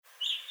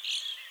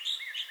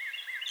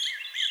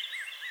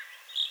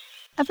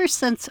Ever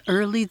since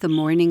early the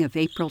morning of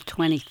April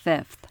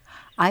 25th,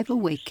 I've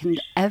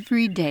awakened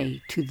every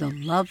day to the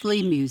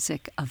lovely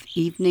music of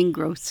evening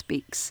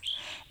grosbeaks.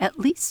 At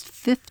least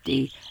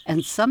 50,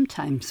 and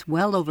sometimes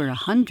well over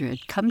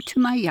 100, come to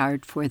my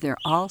yard for their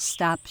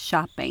all-stop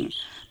shopping.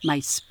 My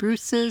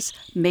spruces,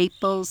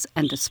 maples,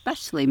 and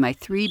especially my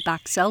 3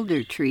 box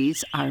elder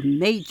trees are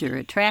major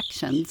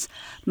attractions.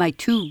 My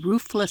 2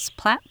 roofless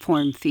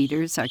platform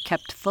feeders are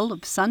kept full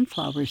of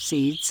sunflower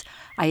seeds.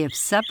 I have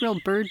several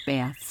bird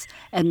baths,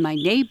 and my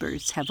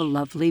neighbors have a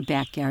lovely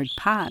backyard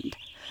pond.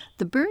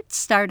 The birds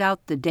start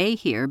out the day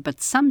here,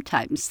 but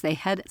sometimes they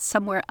head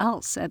somewhere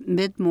else at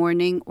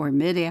mid-morning or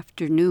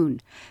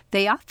mid-afternoon.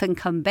 They often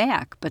come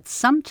back, but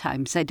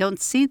sometimes I don't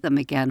see them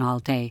again all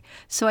day,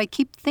 so I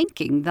keep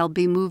thinking they'll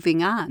be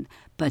moving on.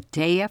 But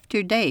day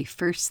after day,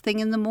 first thing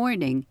in the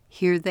morning,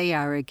 here they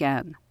are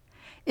again.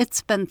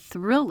 It's been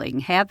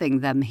thrilling having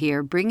them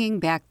here, bringing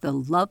back the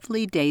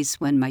lovely days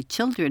when my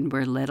children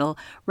were little,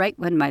 right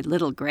when my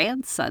little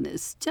grandson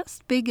is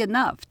just big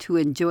enough to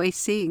enjoy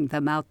seeing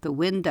them out the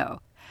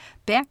window.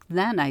 Back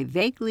then, I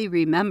vaguely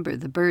remember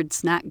the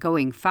birds not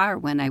going far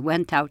when I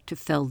went out to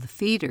fill the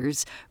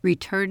feeders,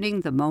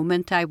 returning the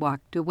moment I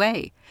walked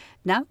away.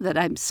 Now that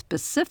I'm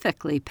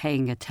specifically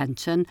paying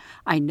attention,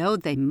 I know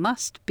they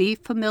must be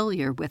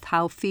familiar with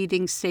how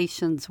feeding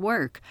stations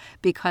work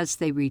because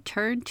they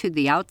return to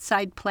the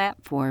outside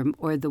platform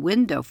or the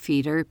window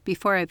feeder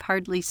before I've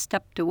hardly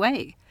stepped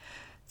away.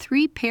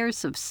 3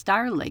 pairs of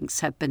starlings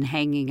have been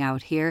hanging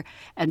out here,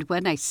 and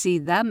when I see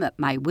them at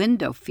my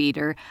window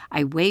feeder,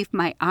 I wave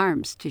my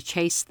arms to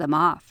chase them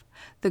off.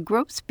 The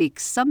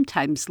grosbeaks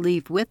sometimes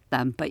leave with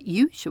them, but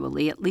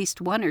usually at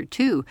least 1 or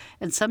 2,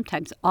 and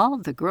sometimes all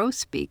the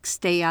grosbeaks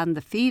stay on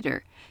the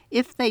feeder.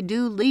 If they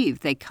do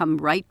leave, they come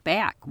right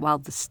back, while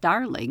the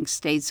starling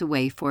stays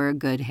away for a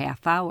good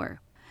half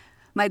hour.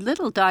 My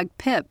little dog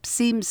Pip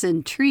seems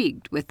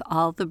intrigued with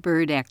all the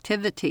bird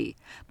activity.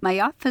 My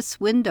office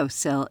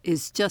windowsill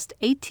is just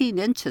 18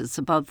 inches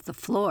above the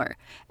floor,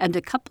 and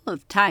a couple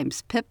of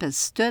times Pip has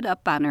stood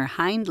up on her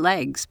hind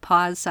legs,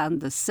 paws on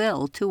the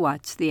sill, to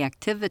watch the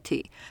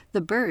activity.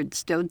 The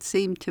birds don't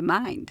seem to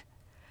mind.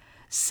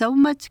 So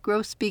much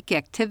grosbeak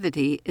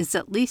activity is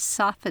at least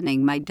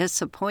softening my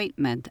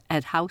disappointment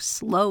at how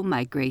slow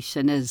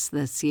migration is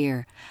this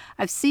year.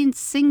 I've seen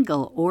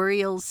single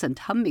orioles and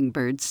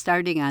hummingbirds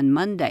starting on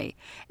Monday,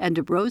 and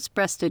a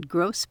rose-breasted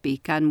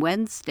grosbeak on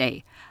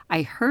Wednesday.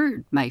 I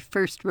heard my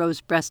first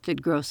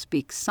rose-breasted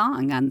grosbeak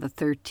song on the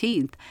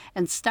 13th,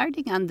 and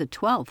starting on the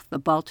 12th, the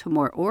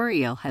Baltimore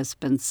oriole has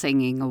been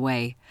singing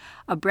away.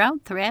 A brown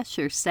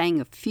thrasher sang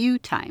a few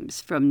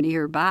times from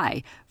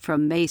nearby,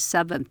 from May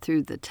 7th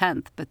through the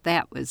 10th, but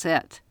that was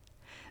it.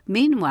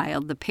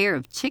 Meanwhile, the pair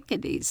of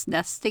chickadees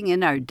nesting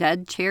in our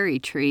dead cherry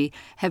tree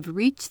have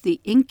reached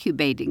the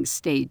incubating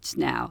stage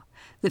now.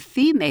 The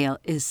female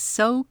is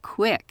so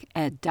quick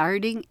at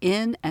darting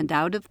in and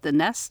out of the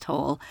nest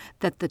hole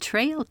that the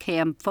trail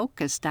cam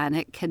focused on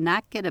it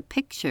cannot get a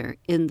picture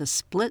in the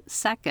split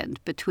second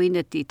between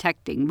it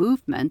detecting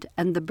movement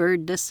and the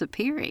bird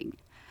disappearing.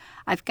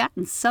 I've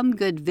gotten some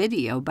good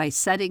video by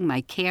setting my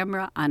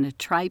camera on a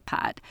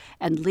tripod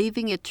and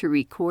leaving it to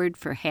record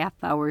for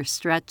half-hour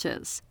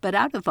stretches. But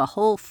out of a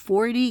whole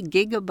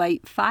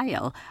 40-gigabyte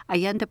file, I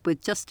end up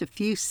with just a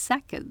few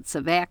seconds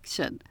of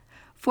action.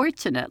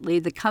 Fortunately,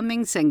 the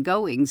comings and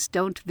goings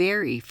don't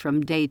vary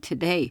from day to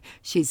day.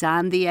 She's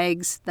on the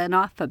eggs, then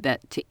off a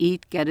bit to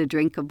eat, get a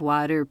drink of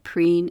water,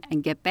 preen,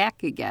 and get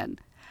back again.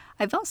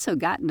 I've also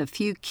gotten a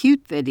few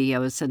cute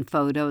videos and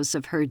photos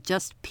of her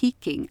just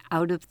peeking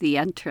out of the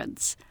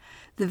entrance.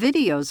 The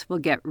videos will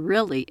get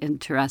really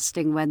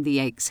interesting when the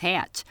eggs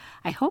hatch.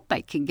 I hope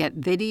I can get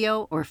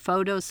video or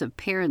photos of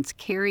parents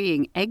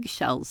carrying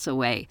eggshells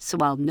away, so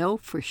I'll know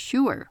for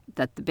sure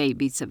that the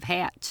babies have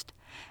hatched.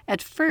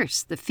 At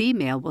first, the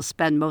female will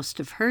spend most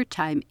of her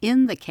time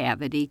in the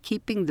cavity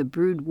keeping the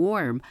brood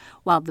warm,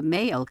 while the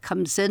male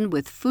comes in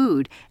with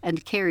food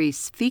and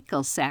carries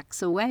fecal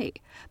sacs away.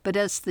 But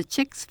as the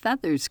chicks'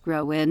 feathers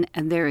grow in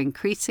and they're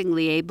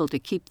increasingly able to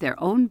keep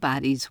their own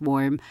bodies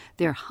warm,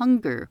 their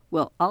hunger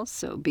will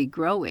also be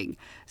growing.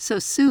 So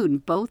soon,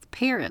 both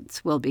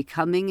parents will be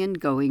coming and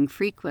going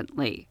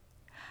frequently.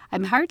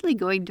 I'm hardly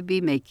going to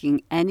be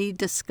making any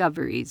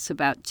discoveries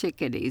about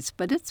chickadees,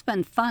 but it's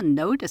been fun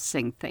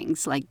noticing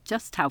things like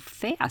just how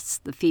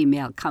fast the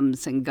female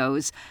comes and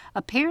goes,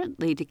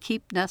 apparently to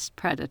keep nest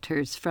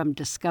predators from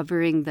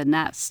discovering the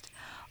nest.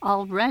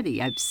 Already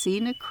I've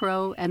seen a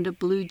crow and a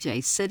blue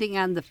jay sitting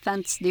on the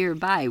fence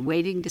nearby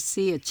waiting to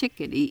see a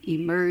chickadee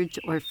emerge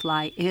or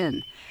fly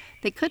in.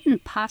 They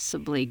couldn't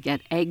possibly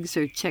get eggs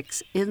or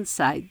chicks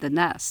inside the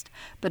nest,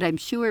 but I'm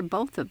sure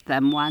both of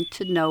them want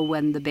to know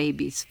when the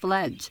babies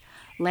fledge.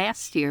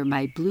 Last year,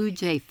 my blue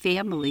jay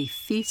family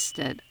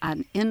feasted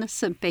on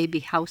innocent baby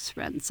house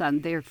wrens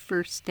on their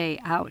first day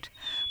out.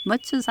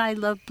 Much as I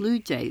love blue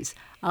jays,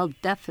 I'll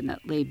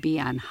definitely be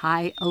on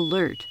high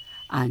alert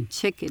on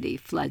Chickadee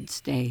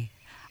Fledge Day.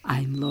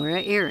 I'm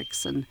Laura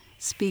Erickson,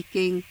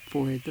 speaking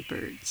for the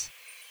birds.